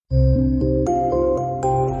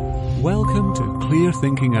Welcome to Clear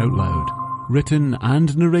Thinking Out Loud, written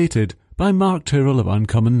and narrated by Mark Tyrrell of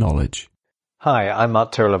Uncommon Knowledge. Hi, I'm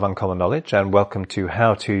Mark Tyrrell of Uncommon Knowledge, and welcome to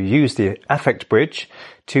how to use the Affect Bridge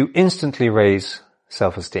to instantly raise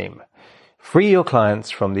self-esteem. Free your clients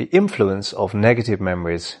from the influence of negative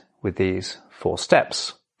memories with these 4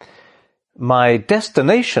 steps. My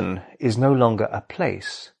destination is no longer a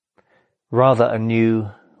place, rather a new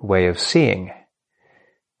way of seeing.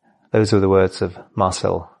 Those are the words of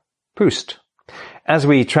Marcel Proust. As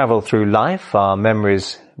we travel through life, our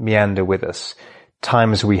memories meander with us.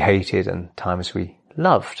 Times we hated and times we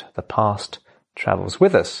loved. The past travels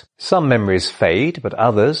with us. Some memories fade, but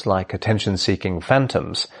others, like attention-seeking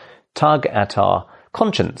phantoms, tug at our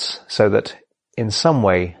conscience so that in some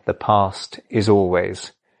way the past is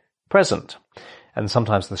always present. And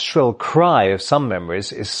sometimes the shrill cry of some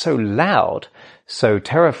memories is so loud, so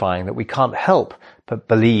terrifying that we can't help but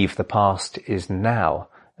believe the past is now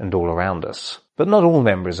and all around us. But not all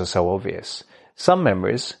memories are so obvious. Some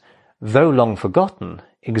memories, though long forgotten,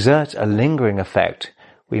 exert a lingering effect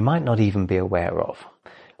we might not even be aware of.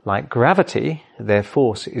 Like gravity, their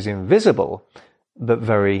force is invisible, but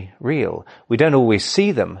very real. We don't always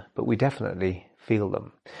see them, but we definitely feel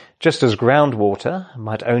them. Just as groundwater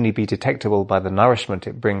might only be detectable by the nourishment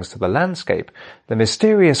it brings to the landscape, the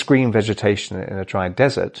mysterious green vegetation in a dry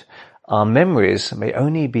desert, our memories may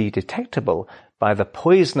only be detectable by the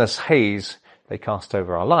poisonous haze they cast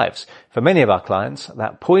over our lives. For many of our clients,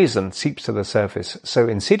 that poison seeps to the surface so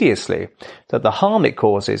insidiously that the harm it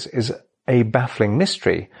causes is a baffling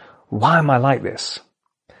mystery. Why am I like this?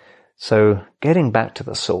 So, getting back to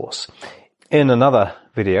the source. In another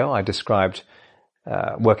video, I described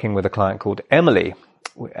working with a client called Emily,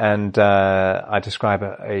 and I describe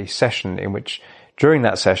a session in which, during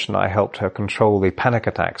that session, I helped her control the panic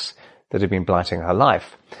attacks that had been blighting her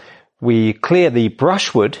life. We clear the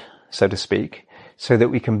brushwood, so to speak, so that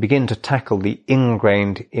we can begin to tackle the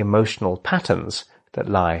ingrained emotional patterns that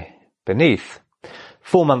lie beneath.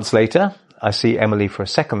 4 months later, I see Emily for a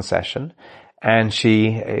second session, and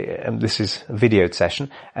this is a videoed session,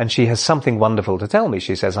 and she has something wonderful to tell me.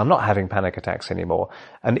 She says, I'm not having panic attacks anymore,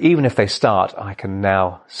 and even if they start, I can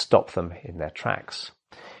now stop them in their tracks.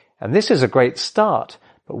 And this is a great start,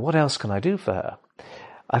 but what else can I do for her?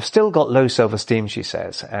 I've still got low self-esteem, she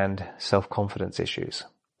says, and self-confidence issues.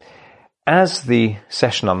 As the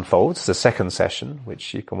session unfolds, the second session,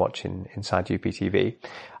 which you can watch inside UPTV,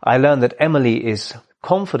 I learn that Emily is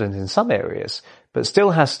confident in some areas, but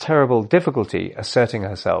still has terrible difficulty asserting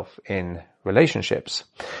herself in relationships.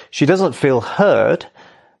 She doesn't feel heard,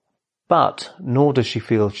 but nor does she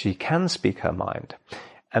feel she can speak her mind.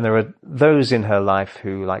 And there are those in her life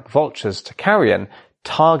who, like vultures to carrion,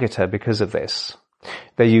 target her because of this.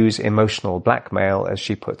 They use emotional blackmail, as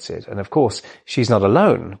she puts it. And of course, she's not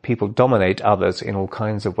alone. People dominate others in all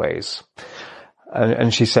kinds of ways.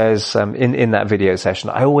 And she says, in that video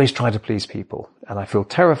session, I always try to please people, and I feel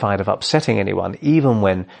terrified of upsetting anyone, even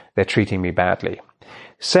when they're treating me badly.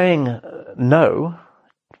 Saying no,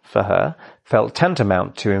 for her, felt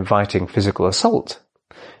tantamount to inviting physical assault.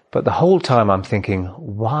 But the whole time I'm thinking,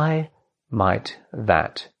 why might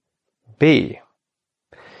that be?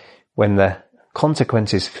 When the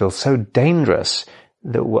consequences feel so dangerous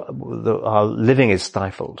that our living is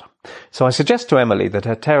stifled. So I suggest to Emily that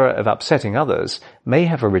her terror of upsetting others may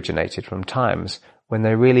have originated from times when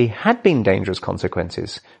there really had been dangerous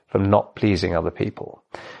consequences from not pleasing other people.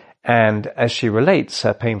 And as she relates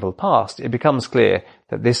her painful past, it becomes clear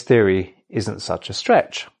that this theory isn't such a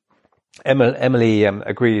stretch. Emily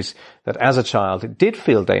agrees that as a child it did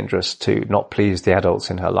feel dangerous to not please the adults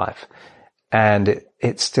in her life. And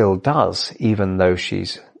it still does, even though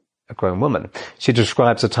she's a grown woman. She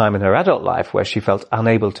describes a time in her adult life where she felt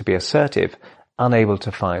unable to be assertive, unable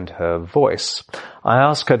to find her voice. I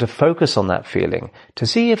ask her to focus on that feeling, to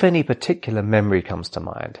see if any particular memory comes to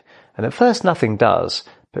mind. And at first nothing does,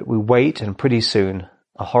 but we wait, and pretty soon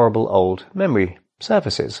a horrible old memory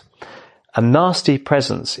surfaces. A nasty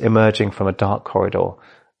presence emerging from a dark corridor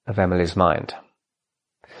of Emily's mind.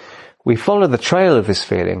 We follow the trail of this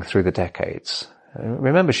feeling through the decades.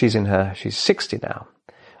 Remember, she's 60 now.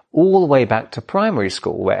 All the way back to primary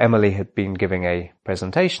school, where Emily had been giving a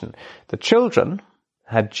presentation. The children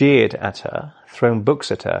had jeered at her, thrown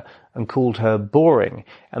books at her, and called her boring,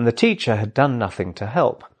 and the teacher had done nothing to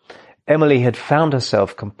help. Emily had found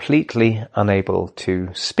herself completely unable to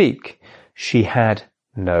speak. She had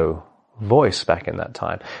no voice back in that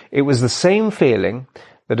time. It was the same feeling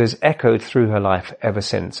that has echoed through her life ever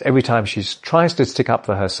since. Every time she tries to stick up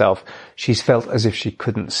for herself, she's felt as if she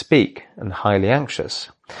couldn't speak and highly anxious.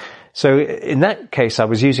 So in that case, I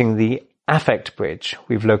was using the affect bridge,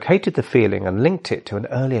 we've located the feeling and linked it to an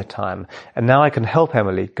earlier time. And now I can help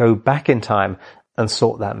Emily go back in time and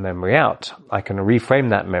sort that memory out. I can reframe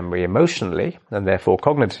that memory emotionally and therefore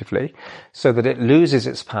cognitively so that it loses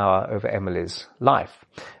its power over Emily's life.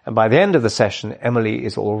 And by the end of the session, Emily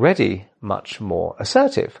is already much more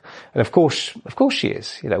assertive. And of course she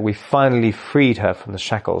is. We finally freed her from the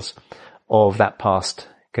shackles of that past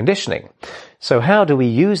conditioning. So how do we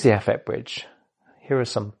use the affect bridge? Here are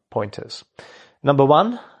some pointers. Number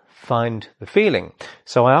 1, find the feeling.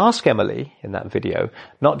 So I ask Emily in that video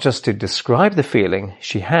not just to describe the feeling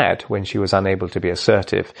she had when she was unable to be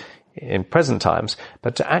assertive in present times,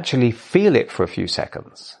 but to actually feel it for a few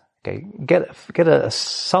seconds. Okay, get a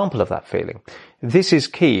sample of that feeling. This is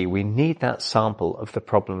key. We need that sample of the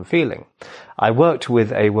problem feeling. I worked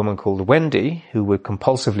with a woman called Wendy who would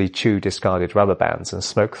compulsively chew discarded rubber bands and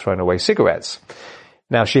smoke thrown away cigarettes.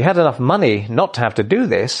 Now, she had enough money not to have to do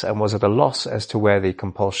this and was at a loss as to where the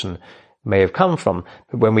compulsion may have come from.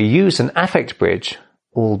 But when we used an affect bridge,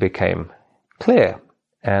 all became clear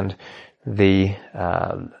and the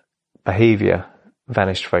behavior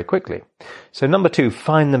vanished very quickly. So number 2,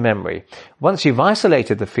 find the memory. Once you've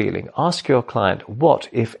isolated the feeling, ask your client what,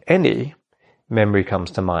 if any, memory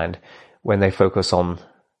comes to mind when they focus on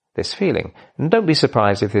this feeling. And don't be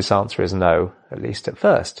surprised if this answer is no, at least at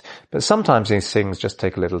first. But sometimes these things just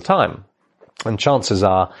take a little time. And chances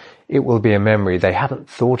are it will be a memory they haven't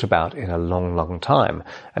thought about in a long, long time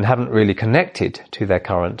and haven't really connected to their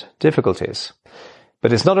current difficulties.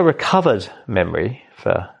 But it's not a recovered memory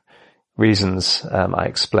for reasons I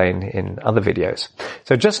explain in other videos.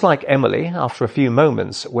 So just like Emily, after a few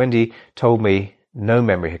moments, Wendy told me no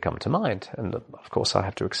memory had come to mind. And of course I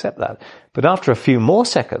have to accept that. But after a few more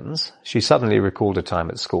seconds, she suddenly recalled a time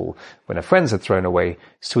at school when her friends had thrown away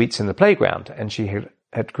sweets in the playground and she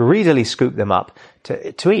had greedily scooped them up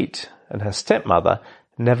to eat. And her stepmother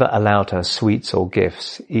never allowed her sweets or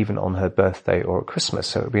gifts, even on her birthday or at Christmas.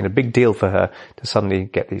 So it had been a big deal for her to suddenly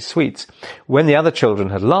get these sweets. When the other children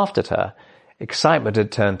had laughed at her, excitement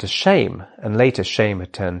had turned to shame, and later shame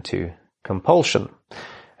had turned to compulsion.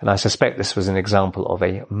 And I suspect this was an example of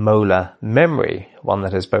a molar memory, one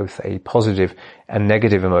that has both a positive and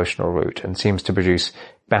negative emotional root and seems to produce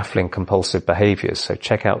baffling compulsive behaviors. So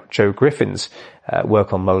check out Joe Griffin's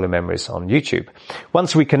work on molar memories on YouTube.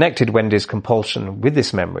 Once we connected Wendy's compulsion with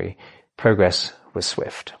this memory, progress was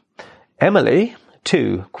swift. Emily,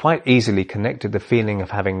 too, quite easily connected the feeling of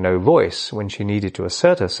having no voice when she needed to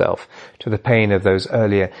assert herself to the pain of those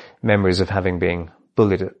earlier memories of having been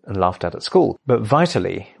bullied and laughed at school. But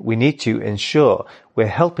vitally, we need to ensure we're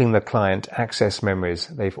helping the client access memories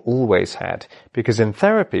they've always had, because in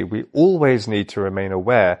therapy, we always need to remain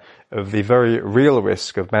aware of the very real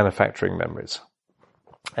risk of manufacturing memories.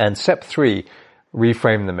 And step 3,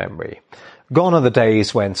 reframe the memory. Gone are the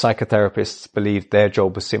days when psychotherapists believed their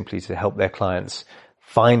job was simply to help their clients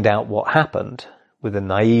find out what happened, with a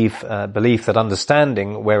naive belief that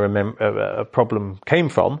understanding where a problem came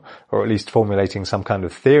from, or at least formulating some kind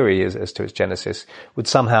of theory as to its genesis, would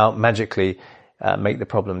somehow magically make the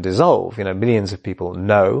problem dissolve. Millions of people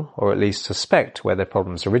know, or at least suspect, where their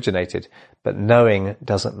problems originated, but knowing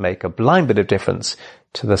doesn't make a blind bit of difference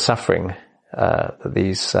to the suffering that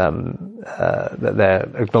their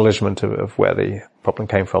acknowledgement of where the problem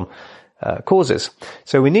came from causes.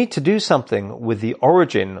 So we need to do something with the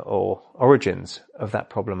origin or origins of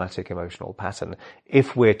that problematic emotional pattern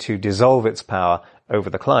if we're to dissolve its power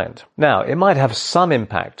over the client. Now, it might have some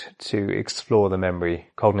impact to explore the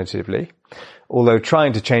memory cognitively, although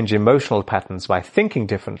trying to change emotional patterns by thinking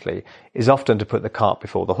differently is often to put the cart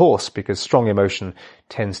before the horse, because strong emotion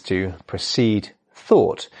tends to precede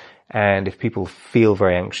thought. And if people feel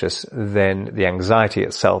very anxious, then the anxiety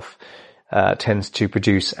itself tends to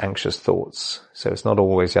produce anxious thoughts. So it's not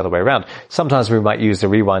always the other way around. Sometimes we might use the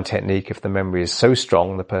rewind technique if the memory is so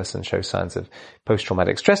strong the person shows signs of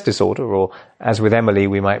post-traumatic stress disorder, or as with Emily,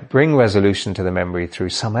 we might bring resolution to the memory through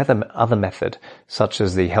some other method, such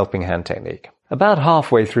as the helping hand technique. About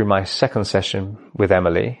halfway through my second session with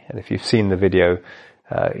Emily, and if you've seen the video,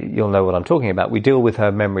 you'll know what I'm talking about, we deal with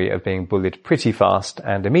her memory of being bullied pretty fast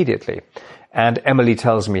and immediately. And Emily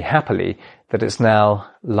tells me happily that it's now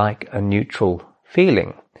like a neutral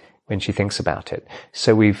feeling when she thinks about it.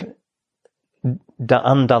 So we've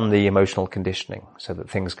undone the emotional conditioning so that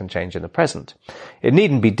things can change in the present. It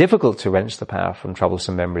needn't be difficult to wrench the power from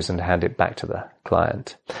troublesome memories and hand it back to the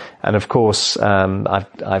client. And of course,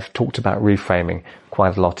 I've talked about reframing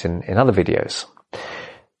quite a lot in other videos.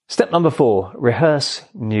 Step number 4, rehearse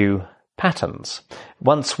new patterns.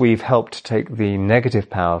 Once we've helped take the negative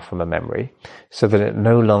power from a memory so that it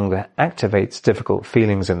no longer activates difficult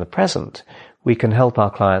feelings in the present, we can help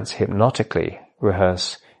our clients hypnotically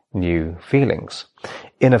rehearse new feelings.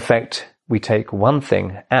 In effect, we take one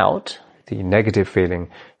thing out, the negative feeling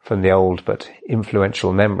from the old but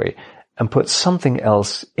influential memory, and put something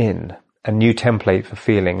else in, a new template for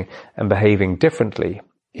feeling and behaving differently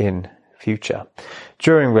in future.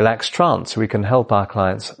 During relaxed trance, we can help our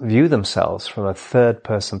clients view themselves from a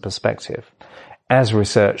third-person perspective. As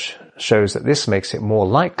research shows that this makes it more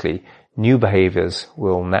likely new behaviors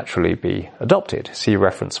will naturally be adopted. See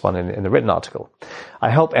reference 1 in the written article. I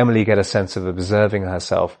help Emily get a sense of observing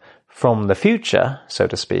herself from the future, so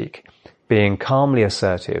to speak, being calmly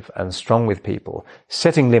assertive and strong with people,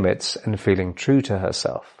 setting limits and feeling true to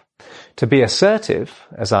herself. To be assertive,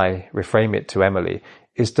 as I reframe it to Emily,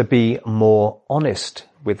 is to be more honest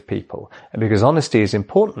with people. And because honesty is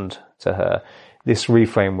important to her, this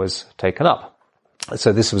reframe was taken up.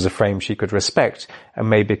 So this was a frame she could respect and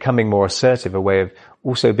made becoming more assertive a way of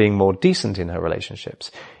also being more decent in her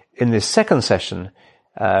relationships. In this second session,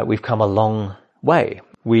 we've come a long way.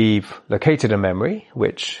 We've located a memory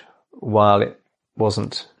which, while it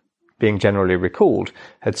wasn't being generally recalled,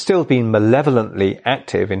 had still been malevolently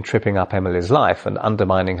active in tripping up Emily's life and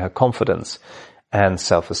undermining her confidence and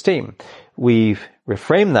self-esteem. We've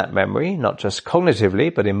reframed that memory, not just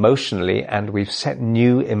cognitively, but emotionally, and we've set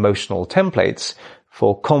new emotional templates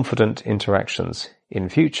for confident interactions in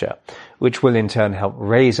future, which will in turn help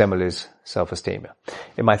raise Emily's self-esteem.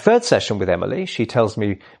 In my third session with Emily, she tells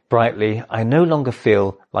me brightly, I no longer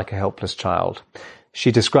feel like a helpless child. She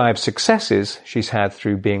describes successes she's had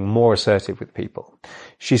through being more assertive with people.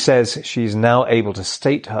 She says she's now able to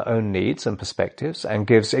state her own needs and perspectives and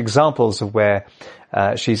gives examples of where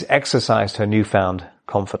she's exercised her newfound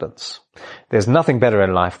confidence. There's nothing better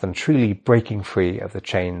in life than truly breaking free of the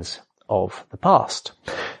chains of the past.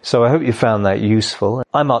 So I hope you found that useful.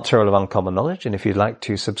 I'm Mark Tyrrell of Uncommon Knowledge, and if you'd like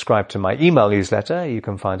to subscribe to my email newsletter, you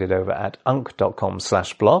can find it over at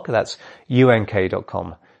unk.com/blog. That's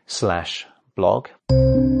unk.com/blog.